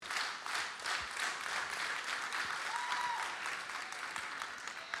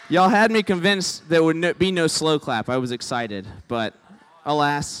Y'all had me convinced there would be no slow clap. I was excited, but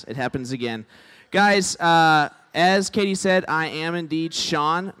alas, it happens again. Guys, as Katie said, I am indeed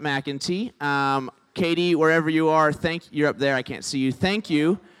Sean McEntee. Katie, wherever you are, you're up there. I can't see you. Thank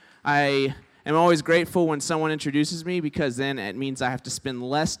you. I am always grateful when someone introduces me because then it means I have to spend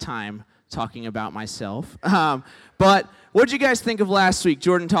less time talking about myself. But what did you guys think of last week,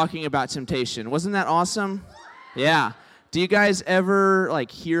 Jordan talking about temptation? Wasn't that awesome? Yeah. Do you guys ever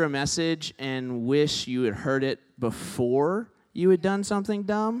hear a message and wish you had heard it before you had done something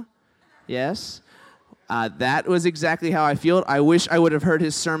dumb? Yes. That was exactly how I feel. I wish I would have heard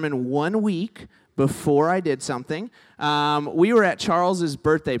his sermon 1 week before I did something. We were at Charles's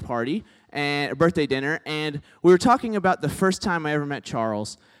birthday party and birthday dinner, and we were talking about the first time I ever met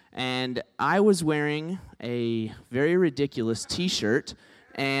Charles. And I was wearing a very ridiculous T-shirt.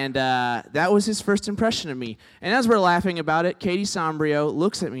 And that was his first impression of me. And as we're laughing about it, Katie Sombrio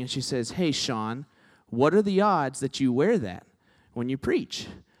looks at me and she says, "Hey, Sean, what are the odds that you wear that when you preach?"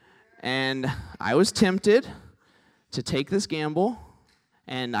 And I was tempted to take this gamble,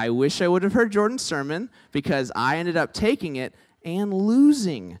 and I wish I would have heard Jordan's sermon because I ended up taking it and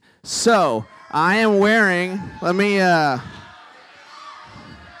losing. So I am wearing,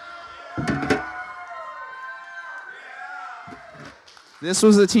 this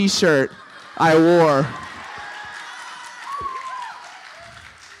was a T-shirt I wore.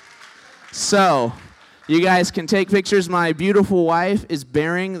 So, you guys can take pictures. My beautiful wife is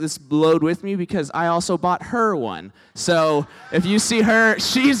bearing this load with me because I also bought her one. So, if you see her,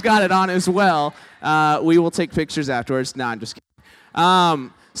 she's got it on as well. We will take pictures afterwards. No, I'm just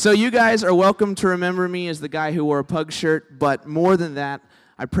kidding. So, you guys are welcome to remember me as the guy who wore a pug shirt, but more than that,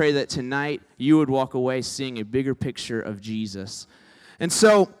 I pray that tonight you would walk away seeing a bigger picture of Jesus. And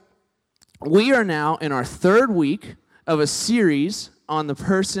so, we are now in our third week of a series on the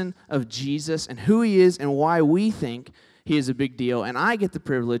person of Jesus and who he is and why we think he is a big deal. And I get the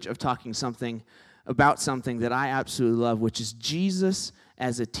privilege of talking about something that I absolutely love, which is Jesus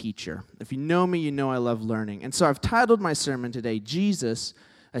as a teacher. If you know me, you know I love learning. And so I've titled my sermon today, Jesus,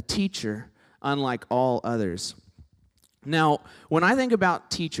 a Teacher Unlike All Others. Now, when I think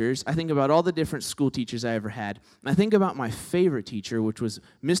about teachers, I think about all the different school teachers I ever had. And I think about my favorite teacher, which was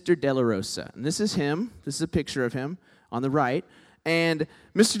Mr. De La Rosa. And this is him. This is a picture of him on the right. And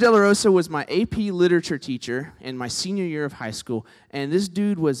Mr. De La Rosa was my AP literature teacher in my senior year of high school. And this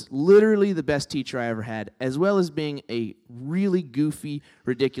dude was literally the best teacher I ever had, as well as being a really goofy,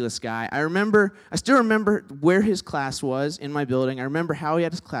 ridiculous guy. I still remember where his class was in my building. I remember how he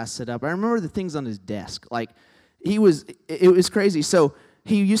had his class set up. I remember the things on his desk. It was crazy. So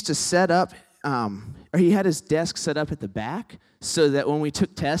he used to set up, or he had his desk set up at the back so that when we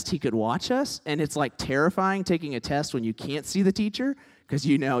took tests, he could watch us. And it's terrifying taking a test when you can't see the teacher because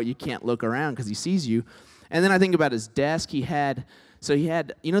you can't look around because he sees you. And then I think about his desk. He had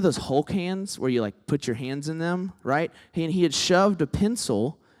those Hulk hands where you put your hands in them, right? And he had shoved a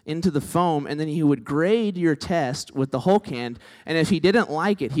pencil into the foam, and then he would grade your test with the Hulk hand. And if he didn't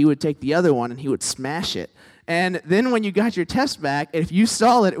like it, he would take the other one and he would smash it. And then when you got your test back, if you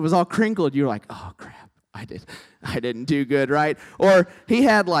saw it was all crinkled, you were like, "Oh, crap, I didn't do good," right? Or he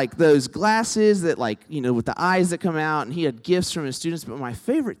had those glasses that with the eyes that come out, and he had gifts from his students. But my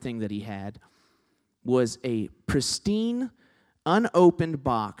favorite thing that he had was a pristine, unopened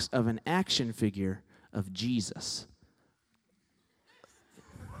box of an action figure of Jesus.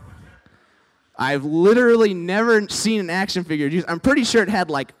 I've literally never seen an action figure. I'm pretty sure it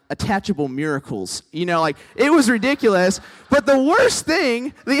had attachable miracles. It was ridiculous. But the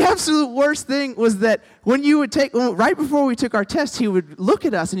absolute worst thing was that right before we took our test, he would look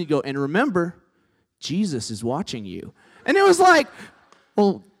at us and he'd go, "And remember, Jesus is watching you." And it was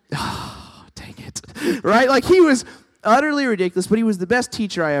well, dang it. Right? He was utterly ridiculous, but he was the best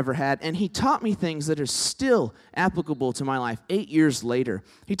teacher I ever had, and he taught me things that are still applicable to my life 8 years later.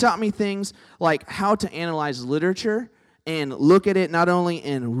 He taught me things like how to analyze literature and look at it not only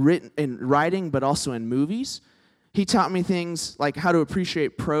in writing, but also in movies. He taught me things like how to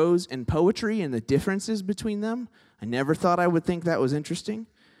appreciate prose and poetry and the differences between them. I never thought I would think that was interesting.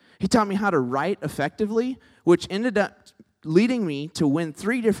 He taught me how to write effectively, which ended up leading me to win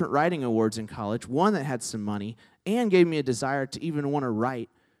 3 different writing awards in college, one that had some money, and gave me a desire to even want to write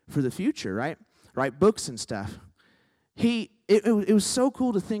for the future, right? Write books and stuff. It was so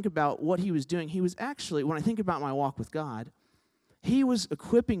cool to think about what he was doing. He was actually, when I think about my walk with God, he was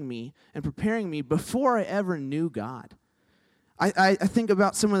equipping me and preparing me before I ever knew God. I think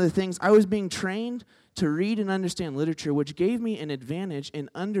about some of the things. I was being trained to read and understand literature, which gave me an advantage in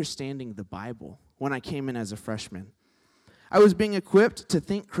understanding the Bible when I came in as a freshman. I was being equipped to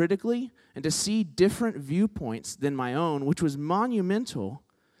think critically and to see different viewpoints than my own, which was monumental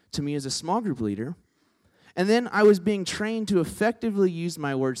to me as a small group leader. And then I was being trained to effectively use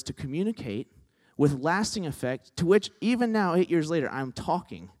my words to communicate with lasting effect, to which even now, 8 years later, I'm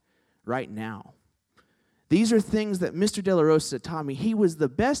talking right now. These are things that Mr. De La Rosa taught me. He was the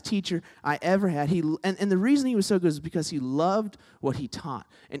best teacher I ever had. And the reason he was so good is because he loved what he taught.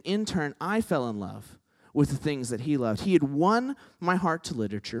 And in turn, I fell in love with the things that he loved. He had won my heart to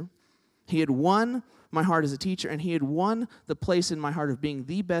literature. He had won my heart as a teacher, and he had won the place in my heart of being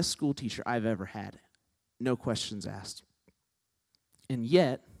the best school teacher I've ever had. No questions asked. And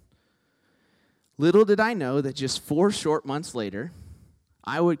yet, little did I know that just 4 short months later,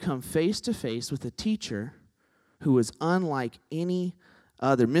 I would come face to face with a teacher who was unlike any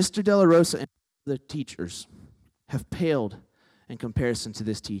other. Mr. De La Rosa and the teachers have paled in comparison to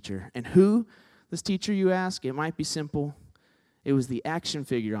this teacher. And who, this teacher, you ask? It might be simple. It was the action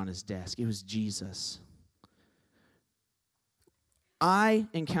figure on his desk. It was Jesus. I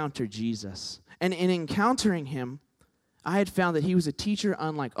encountered Jesus. And in encountering him, I had found that he was a teacher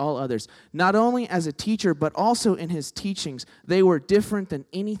unlike all others. Not only as a teacher, but also in his teachings. They were different than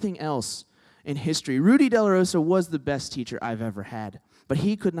anything else in history. Rudy De La Rosa was the best teacher I've ever had, but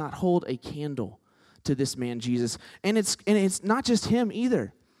he could not hold a candle to this man, Jesus. And it's not just him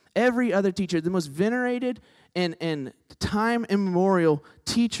either. Every other teacher, the most venerated and time immemorial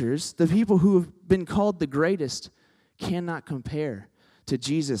teachers, the people who have been called the greatest, cannot compare to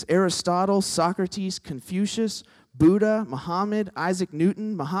Jesus. Aristotle, Socrates, Confucius, Buddha, Muhammad, Isaac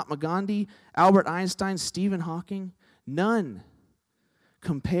Newton, Mahatma Gandhi, Albert Einstein, Stephen Hawking, none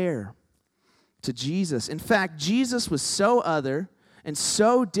compare to Jesus. In fact, Jesus was so other and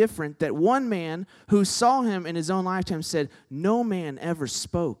so different that one man who saw him in his own lifetime said, "No man ever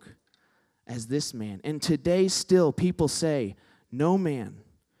spoke as this man." And today still people say, "No man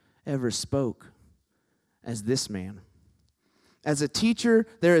ever spoke as this man." As a teacher,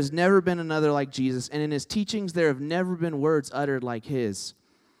 there has never been another like Jesus, and in his teachings, there have never been words uttered like his.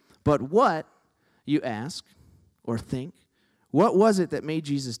 But what, you ask or think, what was it that made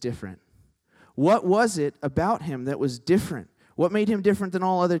Jesus different? What was it about him that was different? What made him different than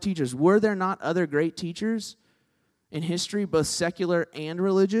all other teachers? Were there not other great teachers in history, both secular and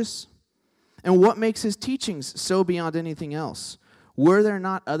religious? And what makes his teachings so beyond anything else? Were there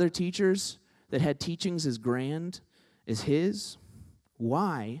not other teachers that had teachings as grand as his?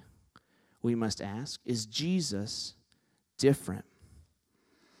 Why, we must ask, is Jesus different?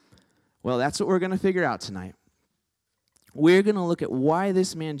 Well, that's what we're going to figure out tonight. We're going to look at why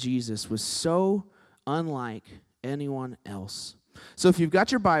this man Jesus was so unlike anyone else. So if you've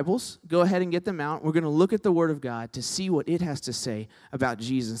got your Bibles, go ahead and get them out. We're going to look at the Word of God to see what it has to say about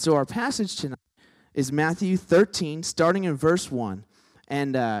Jesus. So our passage tonight is Matthew 13, starting in verse 1.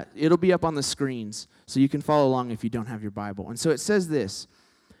 And it'll be up on the screens, so you can follow along if you don't have your Bible. And so it says this: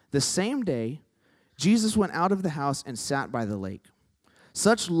 "The same day, Jesus went out of the house and sat by the lake.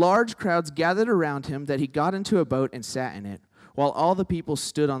 Such large crowds gathered around him that he got into a boat and sat in it, while all the people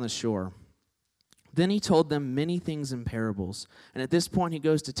stood on the shore. Then he told them many things in parables." And at this point, he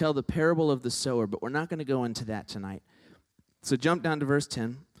goes to tell the parable of the sower, but we're not going to go into that tonight. So jump down to verse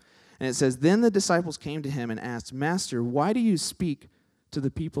 10, and it says, "Then the disciples came to him and asked, 'Master, why do you speak to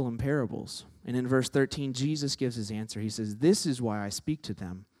the people in parables?' And in verse 13, Jesus gives his answer. He says, 'This is why I speak to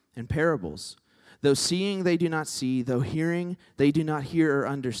them in parables. Though seeing they do not see, though hearing they do not hear or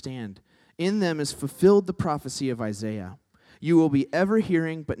understand. In them is fulfilled the prophecy of Isaiah. You will be ever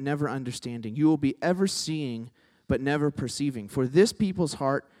hearing, but never understanding. You will be ever seeing, but never perceiving. For this people's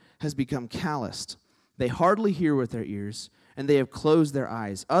heart has become calloused. They hardly hear with their ears, and they have closed their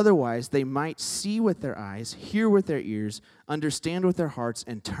eyes. Otherwise, they might see with their eyes, hear with their ears, understand with their hearts,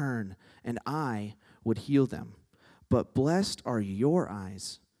 and turn, and I would heal them. But blessed are your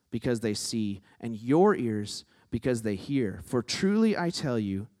eyes, because they see, and your ears, because they hear. For truly I tell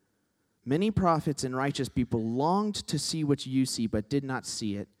you, many prophets and righteous people longed to see what you see, but did not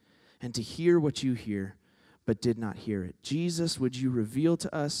see it, and to hear what you hear, but did not hear it.' Jesus, would you reveal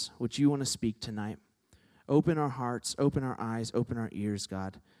to us what you want to speak tonight? Open our hearts, open our eyes, open our ears,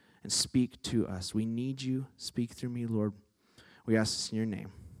 God, and speak to us. We need you. Speak through me, Lord. We ask this in your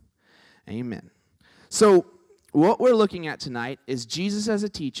name. Amen." So what we're looking at tonight is Jesus as a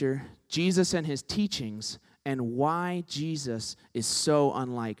teacher, Jesus and his teachings, and why Jesus is so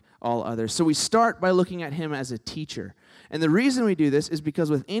unlike all others. So we start by looking at him as a teacher. And the reason we do this is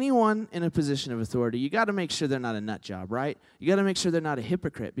because with anyone in a position of authority, you got to make sure they're not a nut job, right? You got to make sure they're not a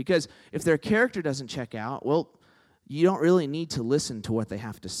hypocrite, because if their character doesn't check out, well, you don't really need to listen to what they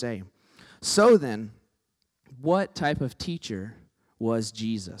have to say. So then, What type of teacher was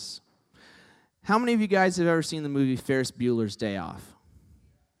Jesus? How many of you guys have ever seen the movie Ferris Bueller's Day Off?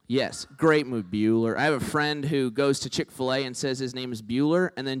 Yes, great movie, Bueller. I have a friend who goes to Chick-fil-A and says his name is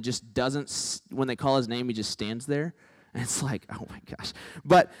Bueller, and then just doesn't, when they call his name, he just stands there. And it's like, oh my gosh.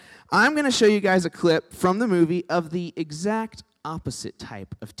 But I'm going to show you guys a clip from the movie of the exact opposite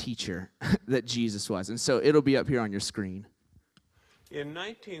type of teacher that Jesus was. And so it'll be up here on your screen. In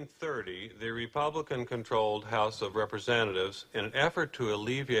 1930, the Republican-controlled House of Representatives, in an effort to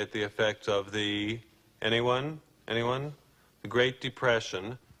alleviate the effects of the, anyone? The Great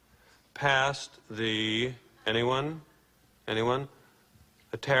Depression, passed the, anyone?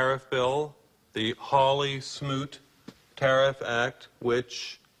 A tariff bill, the Hawley-Smoot Tariff Act,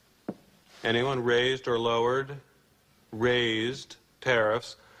 which, anyone, raised or lowered? Raised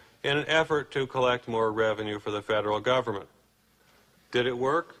tariffs in an effort to collect more revenue for the federal government. Did it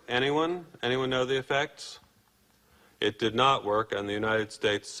work? Anyone? Anyone know the effects? It did not work, and the United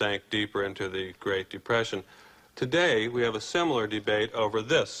States sank deeper into the Great Depression. Today, we have a similar debate over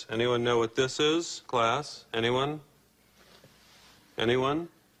this. Anyone know what this is, class? Anyone? Anyone?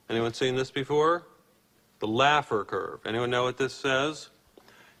 Anyone seen this before? The Laffer curve. Anyone know what this says?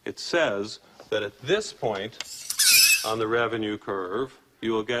 It says that at this point on the revenue curve,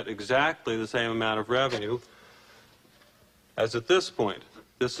 you will get exactly the same amount of revenue as at this point.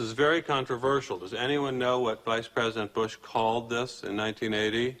 This is very controversial. Does anyone know what Vice President Bush called this in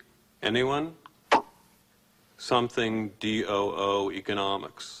 1980? Anyone? Something DOO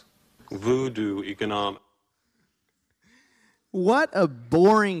economics. Voodoo economics. What a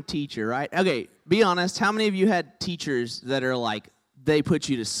boring teacher, right? Okay, be honest. How many of you had teachers that are like, they put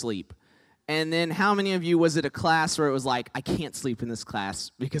you to sleep? And then how many of you, was it a class where it was like, I can't sleep in this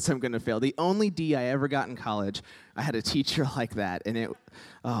class because I'm going to fail? The only D I ever got in college, I had a teacher like that, and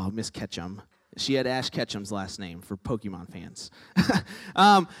Miss Ketchum. She had Ash Ketchum's last name for Pokemon fans.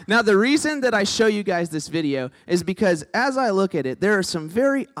 Now, the reason that I show you guys this video is because as I look at it, there are some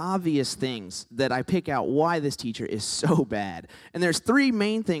very obvious things that I pick out why this teacher is so bad. And there's three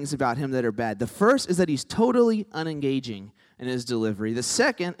main things about him that are bad. The first is that he's totally unengaging in his delivery. The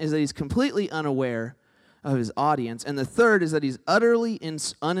second is that he's completely unaware of his audience. And the third is that he's utterly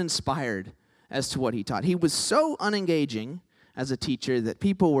uninspired as to what he taught. He was so unengaging as a teacher that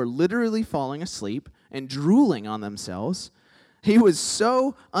people were literally falling asleep and drooling on themselves. He was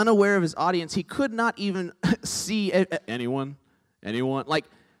so unaware of his audience, he could not even see anyone. Like,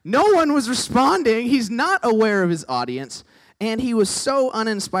 no one was responding. He's not aware of his audience. And he was so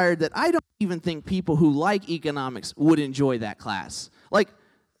uninspired that I don't even think people who like economics would enjoy that class. Like,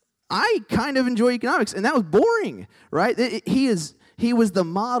 I kind of enjoy economics, and that was boring, right? He was the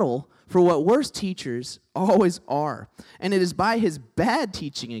model for what worst teachers always are. And it is by his bad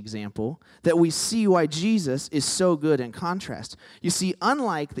teaching example that we see why Jesus is so good in contrast. You see,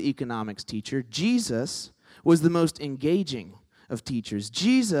 unlike the economics teacher, Jesus was the most engaging of teachers.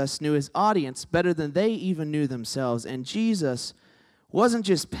 Jesus knew his audience better than they even knew themselves. And Jesus wasn't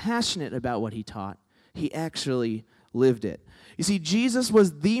just passionate about what he taught, he actually lived it. You see, Jesus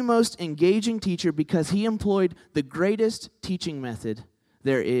was the most engaging teacher because he employed the greatest teaching method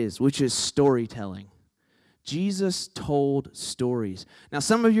there is, which is storytelling. Jesus told stories. Now,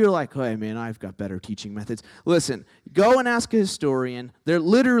 some of you are like, hey, man, I've got better teaching methods. Listen, go and ask a historian. Their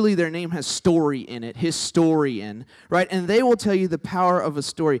name has story in it, historian, right? And they will tell you the power of a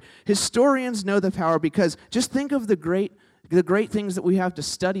story. Historians know the power because just think of the great things that we have to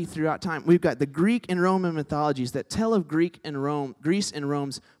study throughout time. We've got the Greek and Roman mythologies that tell of Greece and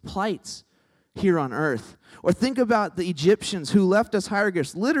Rome's plights here on earth. Or think about the Egyptians who left us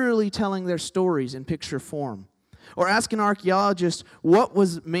hieroglyphs, literally telling their stories in picture form. Or ask an archaeologist, what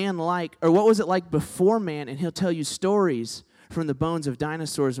was man like, or what was it like before man, and he'll tell you stories from the bones of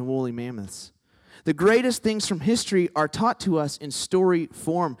dinosaurs and woolly mammoths. The greatest things from history are taught to us in story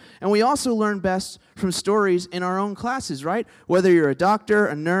form. And we also learn best from stories in our own classes, right? Whether you're a doctor,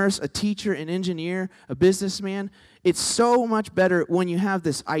 a nurse, a teacher, an engineer, a businessman, it's so much better when you have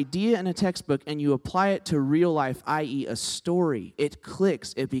this idea in a textbook and you apply it to real life, i.e. a story. It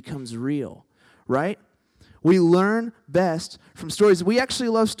clicks, it becomes real, right? We learn best from stories. We actually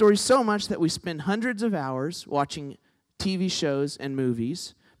love stories so much that we spend hundreds of hours watching TV shows and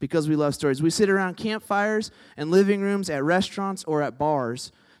movies because we love stories. We sit around campfires and living rooms at restaurants or at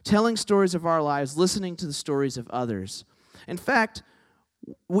bars, telling stories of our lives, listening to the stories of others. In fact,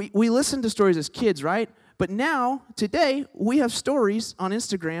 we listen to stories as kids, right? But now, today, we have stories on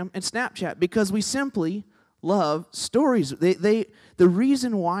Instagram and Snapchat because we simply love stories. The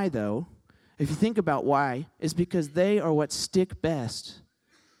reason why, though, if you think about why, is because they are what stick best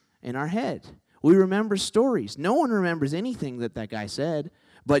in our head. We remember stories. No one remembers anything that guy said,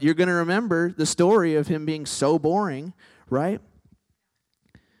 but you're going to remember the story of him being so boring, right?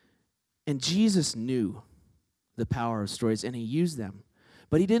 And Jesus knew the power of stories, and he used them.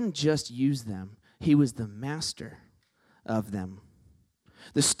 But he didn't just use them. He was the master of them.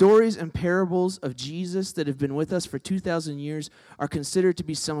 The stories and parables of Jesus that have been with us for 2,000 years are considered to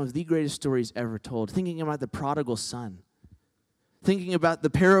be some of the greatest stories ever told. Thinking about the prodigal son. Thinking about the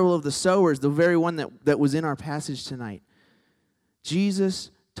parable of the sowers, the very one that was in our passage tonight.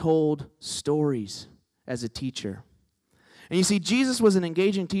 Jesus told stories as a teacher. And you see, Jesus was an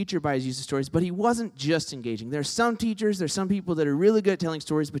engaging teacher by his use of stories, but he wasn't just engaging. There's some teachers, there's some people that are really good at telling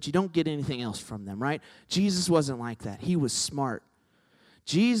stories, but you don't get anything else from them, right? Jesus wasn't like that. He was smart.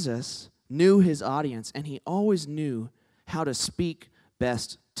 Jesus knew his audience, and he always knew how to speak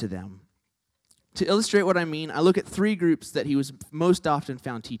best to them. To illustrate what I mean, I look at three groups that he was most often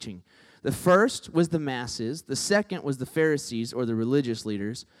found teaching. The first was the masses, the second was the Pharisees, or the religious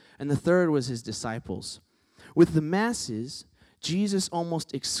leaders, and the third was his disciples. With the masses, Jesus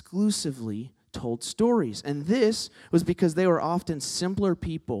almost exclusively told stories, and this was because they were often simpler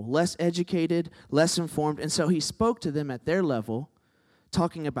people, less educated, less informed, and so he spoke to them at their level,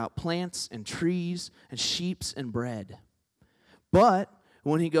 talking about plants and trees and sheep and bread. But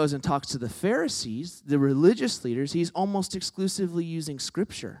when he goes and talks to the Pharisees, the religious leaders, he's almost exclusively using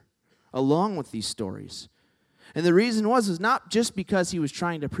Scripture along with these stories. And the reason was not just because he was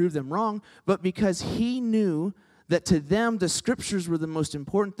trying to prove them wrong, but because he knew that to them the Scriptures were the most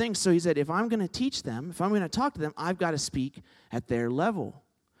important thing. So he said, if I'm going to teach them, if I'm going to talk to them, I've got to speak at their level,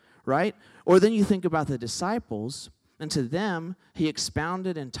 right? Or then you think about the disciples, and to them, he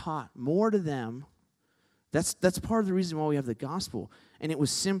expounded and taught more to them. That's part of the reason why we have the gospel. And it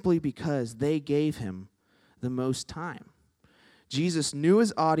was simply because they gave him the most time. Jesus knew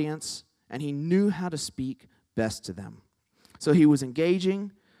his audience, and he knew how to speak best to them. So he was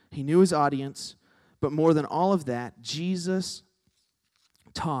engaging, he knew his audience, but more than all of that, Jesus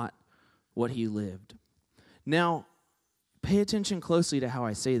taught what he lived. Now, pay attention closely to how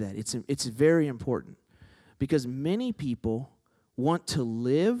I say that. It's very important. Because many people want to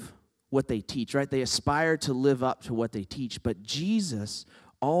live what they teach, right? They aspire to live up to what they teach. But Jesus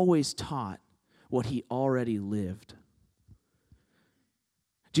always taught what he already lived.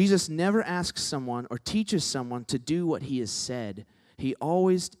 Jesus never asks someone or teaches someone to do what he has said. He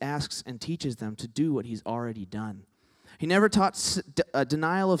always asks and teaches them to do what he's already done. He never taught a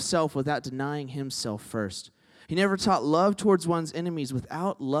denial of self without denying himself first. He never taught love towards one's enemies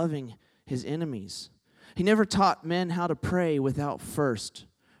without loving his enemies. He never taught men how to pray without first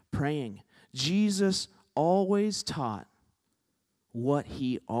praying. Jesus always taught what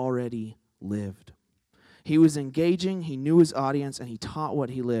he already lived. He was engaging, he knew his audience, and he taught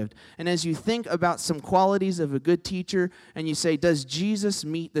what he lived. And as you think about some qualities of a good teacher, and you say, does Jesus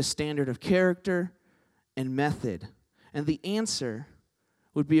meet the standard of character and method? And the answer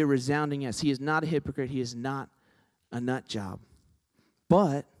would be a resounding yes. He is not a hypocrite. He is not a nut job.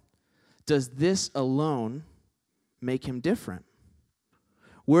 But does this alone make him different?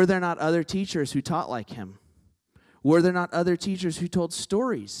 Were there not other teachers who taught like him? Were there not other teachers who told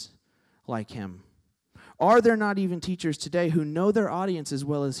stories like him? Are there not even teachers today who know their audience as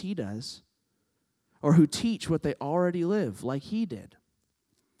well as he does, or who teach what they already live like he did?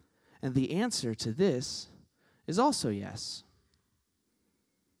 And the answer to this is also yes.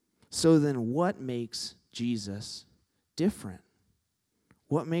 So then what makes Jesus different?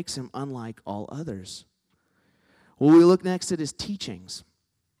 What makes him unlike all others? Well, we look next at his teachings.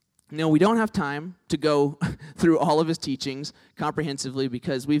 Now, we don't have time to go through all of his teachings comprehensively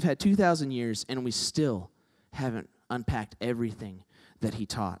because we've had 2,000 years and we still haven't unpacked everything that he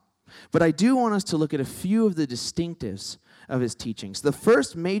taught. But I do want us to look at a few of the distinctives of his teachings. The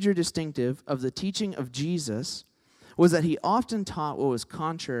first major distinctive of the teaching of Jesus was that he often taught what was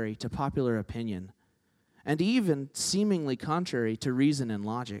contrary to popular opinion, and even seemingly contrary to reason and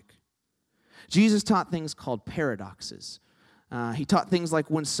logic. Jesus taught things called paradoxes. He taught things like,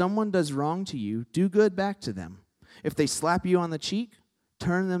 when someone does wrong to you, do good back to them. If they slap you on the cheek,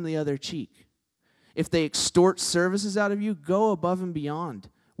 turn them the other cheek. If they extort services out of you, go above and beyond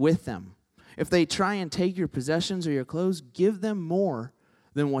with them. If they try and take your possessions or your clothes, give them more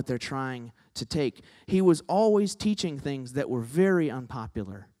than what they're trying to take. He was always teaching things that were very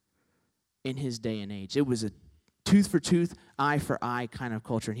unpopular in his day and age. It was a tooth for tooth, eye for eye kind of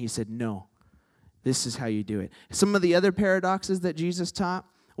culture. And he said, no, this is how you do it. Some of the other paradoxes that Jesus taught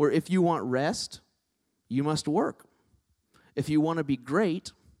were, if you want rest, you must work. If you want to be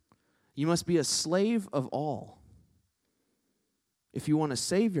great, you must be a slave of all. If you want to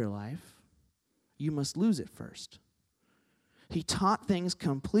save your life, you must lose it first. He taught things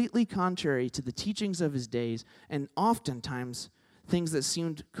completely contrary to the teachings of his days, and oftentimes things that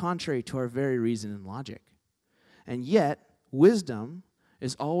seemed contrary to our very reason and logic. And yet, wisdom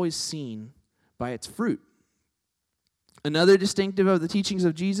is always seen by its fruit. Another distinctive of the teachings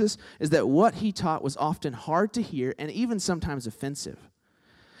of Jesus is that what he taught was often hard to hear and even sometimes offensive.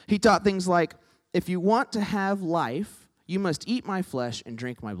 He taught things like, if you want to have life, you must eat my flesh and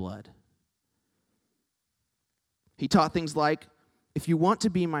drink my blood. He taught things like, if you want to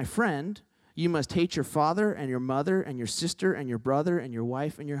be my friend, you must hate your father and your mother and your sister and your brother and your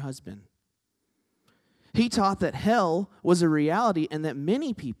wife and your husband. He taught that hell was a reality and that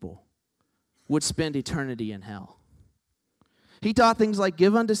many people would spend eternity in hell. He taught things like,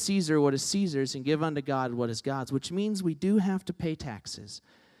 give unto Caesar what is Caesar's and give unto God what is God's, which means we do have to pay taxes.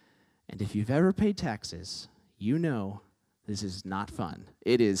 And if you've ever paid taxes, you know this is not fun.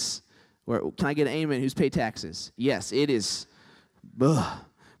 It is. Can I get an amen? Who's paid taxes? Yes, it is. Ugh.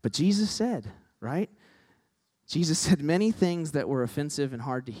 But Jesus said, right? Jesus said many things that were offensive and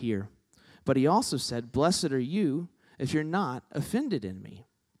hard to hear. But he also said, blessed are you if you're not offended in me.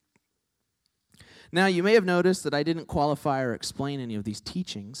 Now, you may have noticed that I didn't qualify or explain any of these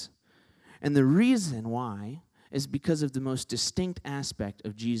teachings. And the reason why is because of the most distinct aspect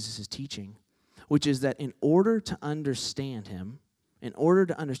of Jesus' teaching, which is that in order to understand him, in order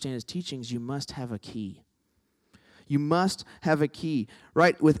to understand his teachings, you must have a key. You must have a key,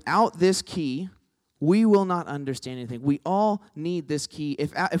 right? Without this key, we will not understand anything. We all need this key.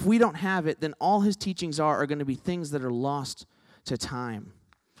 If we don't have it, then all his teachings are going to be things that are lost to time.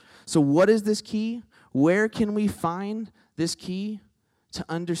 So what is this key? Where can we find this key to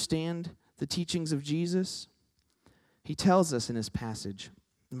understand the teachings of Jesus? He tells us in his passage.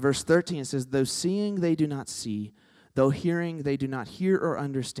 In verse 13 it says, though seeing they do not see, though hearing they do not hear or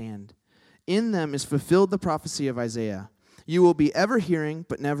understand. In them is fulfilled the prophecy of Isaiah. You will be ever hearing,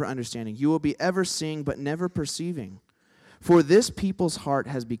 but never understanding. You will be ever seeing, but never perceiving. For this people's heart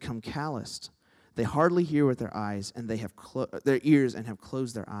has become calloused. They hardly hear with their eyes, and they have their ears and have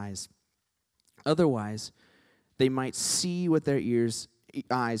closed their eyes. Otherwise, they might see with their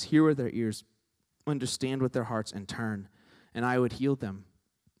eyes, hear with their ears, understand with their hearts, and turn, and I would heal them.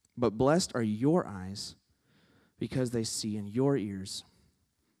 But blessed are your eyes, because they see, and your ears,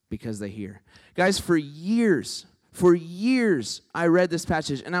 because they hear. Guys, for years, I read this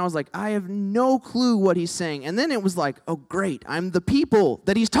passage, and I was like, I have no clue what he's saying. And then it was like, oh, great, I'm the people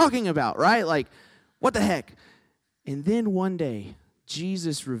that he's talking about, right? Like, what the heck? And then one day,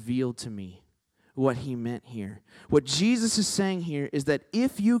 Jesus revealed to me what he meant here. What Jesus is saying here is that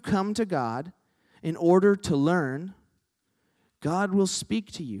if you come to God in order to learn, God will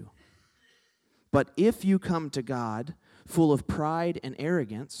speak to you. But if you come to God full of pride and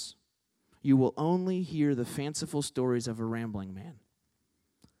arrogance, you will only hear the fanciful stories of a rambling man.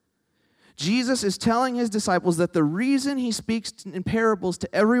 Jesus is telling his disciples that the reason he speaks in parables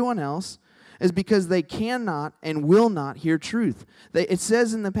to everyone else is because they cannot and will not hear truth. It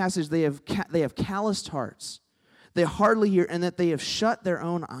says in the passage they have calloused hearts. They hardly hear, and that they have shut their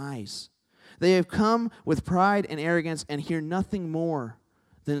own eyes. They have come with pride and arrogance and hear nothing more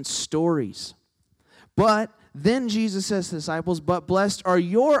than stories. But then Jesus says to the disciples, but blessed are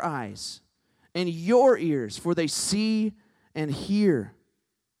your eyes and your ears, for they see and hear.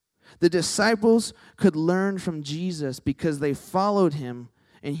 The disciples could learn from Jesus because they followed him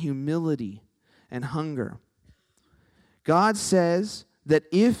in humility and hunger. God says that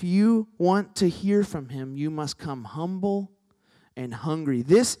if you want to hear from him, you must come humble and hungry.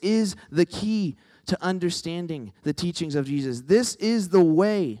 This is the key to understanding the teachings of Jesus. This is the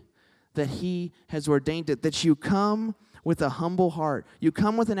way that he has ordained it, that you come with a humble heart. You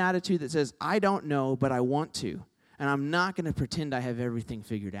come with an attitude that says, I don't know, but I want to. And I'm not going to pretend I have everything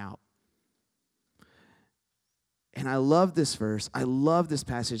figured out. And I love this verse. I love this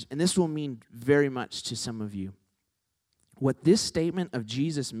passage. And this will mean very much to some of you. What this statement of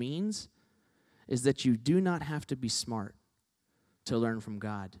Jesus means is that you do not have to be smart to learn from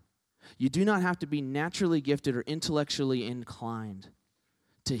God. You do not have to be naturally gifted or intellectually inclined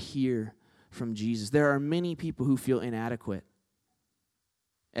to hear from Jesus. There are many people who feel inadequate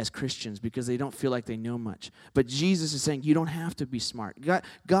as Christians because they don't feel like they know much. But Jesus is saying you don't have to be smart.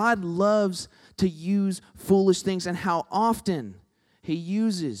 God loves to use foolish things, and how often he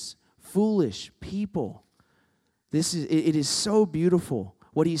uses foolish people. It is so beautiful.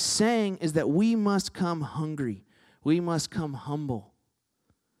 What he's saying is that we must come hungry. We must come humble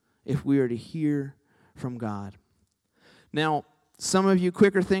if we are to hear from God. Now, some of you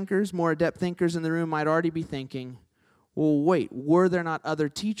quicker thinkers, more adept thinkers in the room might already be thinking, well, wait, were there not other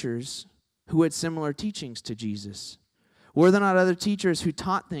teachers who had similar teachings to Jesus? Were there not other teachers who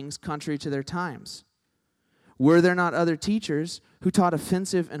taught things contrary to their times? Were there not other teachers who taught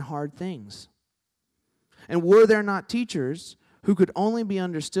offensive and hard things? And were there not teachers who could only be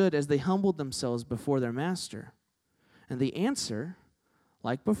understood as they humbled themselves before their master? And the answer,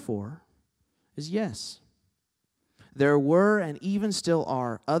 like before, is yes. There were and even still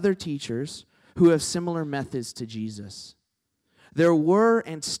are other teachers who have similar methods to Jesus. There were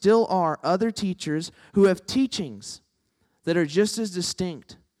and still are other teachers who have teachings that are just as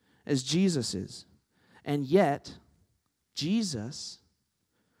distinct as Jesus's. And yet, Jesus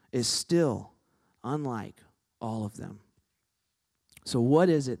is still unlike all of them. So what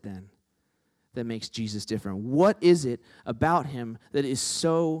is it then that makes Jesus different? What is it about him that is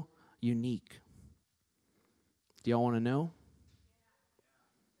so unique? Do y'all want to know?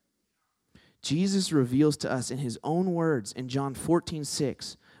 Jesus reveals to us in his own words in John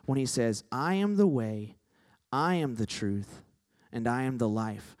 14:6 when he says, I am the way, I am the truth, and I am the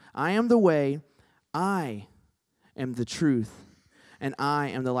life. I am the way, I am the truth, and I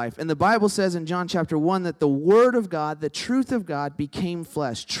am the life. And the Bible says in John chapter 1 that the Word of God, the truth of God, became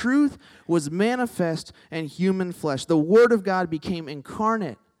flesh. Truth was manifest in human flesh. The Word of God became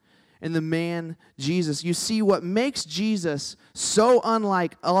incarnate in the man Jesus. You see, what makes Jesus so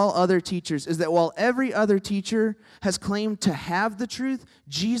unlike all other teachers is that while every other teacher has claimed to have the truth,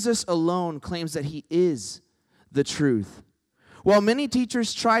 Jesus alone claims that he is the truth. While many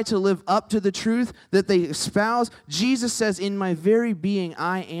teachers try to live up to the truth that they espouse, Jesus says, in my very being,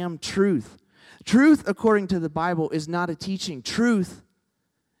 I am truth. Truth, according to the Bible, is not a teaching. Truth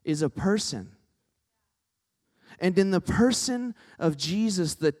is a person. And in the person of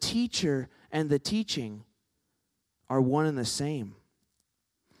Jesus, the teacher and the teaching are one and the same.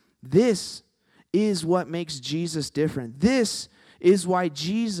 This is what makes Jesus different. This is why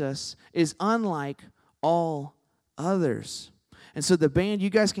Jesus is unlike all others. And so the band,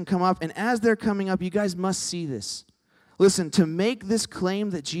 you guys can come up, and as they're coming up, you guys must see this. Listen, to make this claim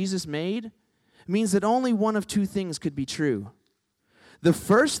that Jesus made means that only one of two things could be true. The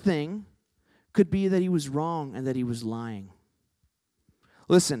first thing could be that he was wrong and that he was lying.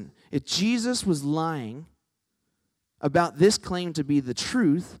 Listen, if Jesus was lying about this claim to be the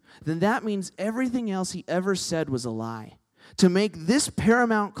truth, then that means everything else he ever said was a lie. To make this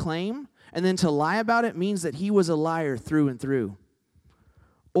paramount claim and then to lie about it means that he was a liar through and through.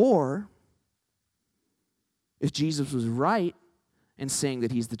 Or, if Jesus was right in saying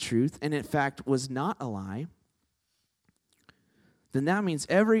that he's the truth, and in fact was not a lie, then that means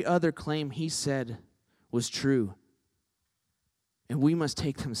every other claim he said was true. And we must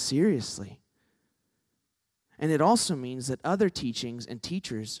take them seriously. And it also means that other teachings and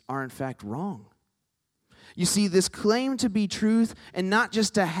teachers are in fact wrong. You see, this claim to be truth and not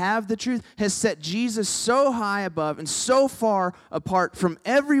just to have the truth has set Jesus so high above and so far apart from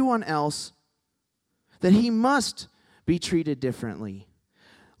everyone else that he must be treated differently.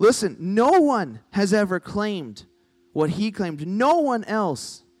 Listen, no one has ever claimed what he claimed. No one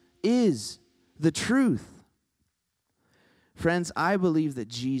else is the truth. Friends, I believe that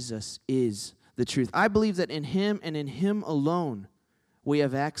Jesus is the truth. I believe that in him and in him alone we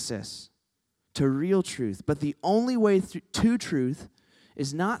have access to real truth. But the only way to truth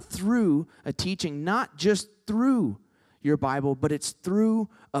is not through a teaching, not just through your Bible, but it's through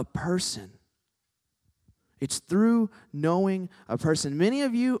a person. It's through knowing a person. Many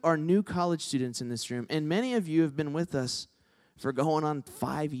of you are new college students in this room, and many of you have been with us for going on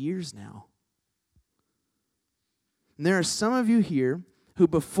 5 years now. And there are some of you here who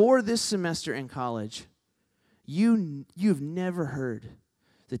before this semester in college, you've never heard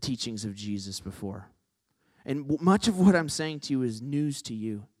the teachings of Jesus before. And much of what I'm saying to you is news to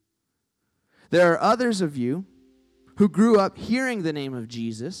you. There are others of you who grew up hearing the name of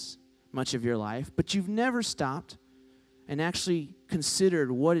Jesus much of your life, but you've never stopped and actually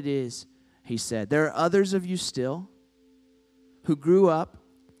considered what it is he said. There are others of you still who grew up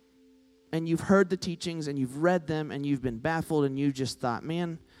and you've heard the teachings and you've read them and you've been baffled and you just thought,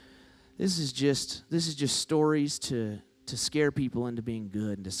 man, this is just stories to scare people into being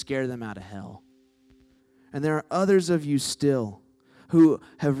good and to scare them out of hell. And there are others of you still who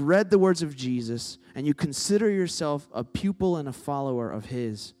have read the words of Jesus and you consider yourself a pupil and a follower of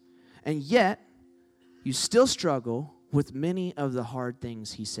his. And yet, you still struggle with many of the hard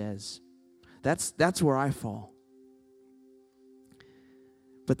things he says. That's where I fall.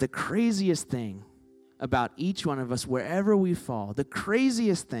 But the craziest thing about each one of us, wherever we fall, the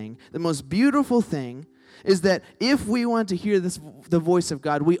craziest thing, the most beautiful thing, is that if we want to hear the voice of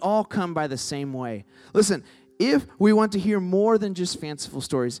God, we all come by the same way. Listen, if we want to hear more than just fanciful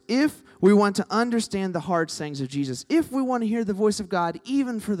stories, if we want to understand the hard sayings of Jesus, if we want to hear the voice of God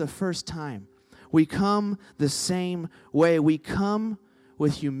even for the first time, we come the same way. We come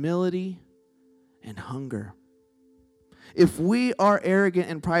with humility and hunger. If we are arrogant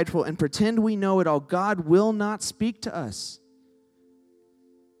and prideful and pretend we know it all, God will not speak to us.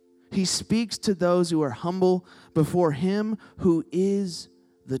 He speaks to those who are humble before Him who is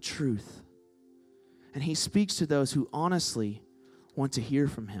the truth. And He speaks to those who honestly want to hear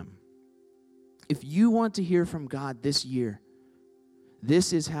from Him. If you want to hear from God this year,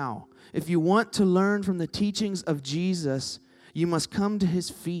 this is how. If you want to learn from the teachings of Jesus, you must come to His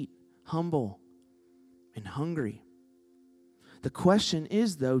feet, humble and hungry. The question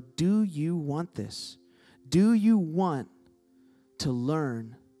is, though, do you want this? Do you want to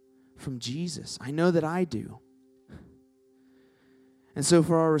learn from Jesus? I know that I do. And so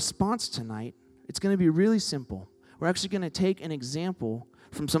for our response tonight, it's going to be really simple. We're actually going to take an example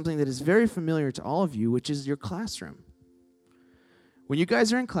from something that is very familiar to all of you, which is your classroom. When you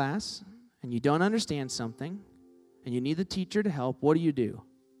guys are in class and you don't understand something and you need the teacher to help, what do?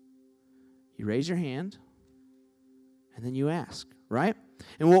 You raise your hand and then you ask, right?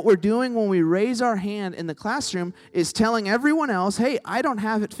 And what we're doing when we raise our hand in the classroom is telling everyone else, hey, I don't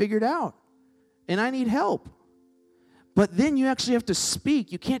have it figured out and I need help. But then you actually have to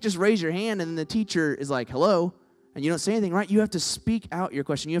speak. You can't just raise your hand and then the teacher is like, hello, and you don't say anything, right? You have to speak out your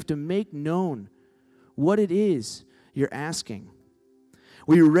question. You have to make known what it is you're asking.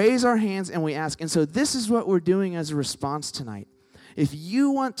 We raise our hands and we ask. And so this is what we're doing as a response tonight. If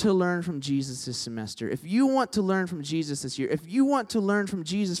you want to learn from Jesus this semester, if you want to learn from Jesus this year, if you want to learn from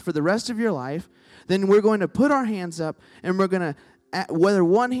Jesus for the rest of your life, then we're going to put our hands up and we're going to, whether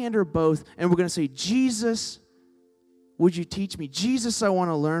one hand or both, and we're going to say, Jesus, would you teach me? Jesus, I want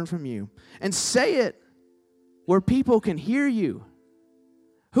to learn from you. And say it where people can hear you.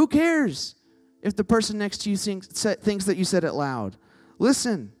 Who cares if the person next to you thinks that you said it loud?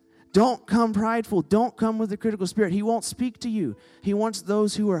 Listen, don't come prideful. Don't come with a critical spirit. He won't speak to you. He wants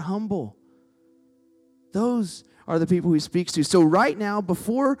those who are humble. Those are the people He speaks to. So right now,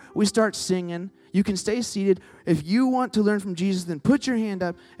 before we start singing, you can stay seated. If you want to learn from Jesus, then put your hand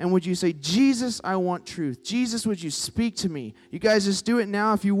up and would you say, Jesus, I want truth. Jesus, would you speak to me? You guys just do it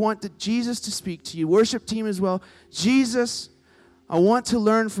now if you want Jesus to speak to you. Worship team as well. Jesus, I want to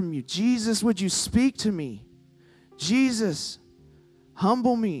learn from you. Jesus, would you speak to me? Jesus,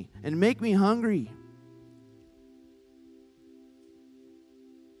 humble me and make me hungry.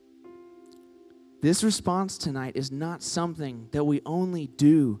 This response tonight is not something that we only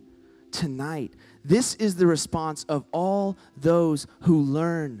do tonight. This is the response of all those who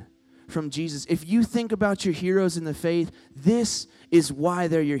learn from Jesus. If you think about your heroes in the faith, this is why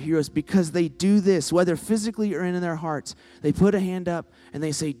they're your heroes, because they do this, whether physically or in their hearts. They put a hand up and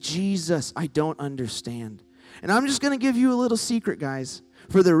they say, Jesus, I don't understand. And I'm just going to give you a little secret, guys.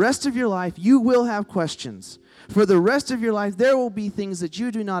 For the rest of your life, you will have questions. For the rest of your life, there will be things that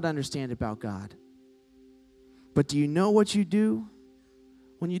you do not understand about God. But do you know what you do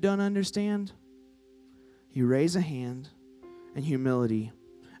when you don't understand? You raise a hand in humility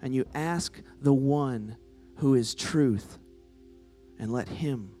and you ask the one who is truth and let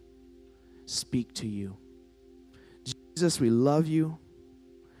Him speak to you. Jesus, we love you.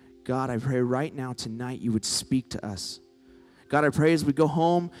 God, I pray right now tonight you would speak to us. God, I pray as we go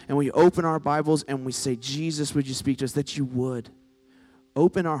home and we open our Bibles and we say, Jesus, would you speak to us? That you would.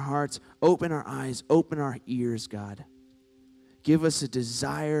 Open our hearts, open our eyes, open our ears, God. Give us a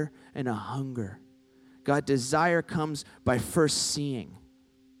desire and a hunger. God, desire comes by first seeing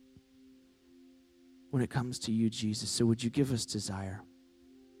when it comes to you, Jesus. So would you give us desire?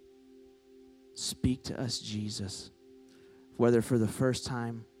 Speak to us, Jesus. Whether for the first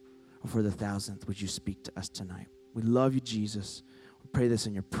time or for the 1,000th, would you speak to us tonight? We love you, Jesus. We pray this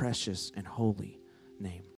in your precious and holy name.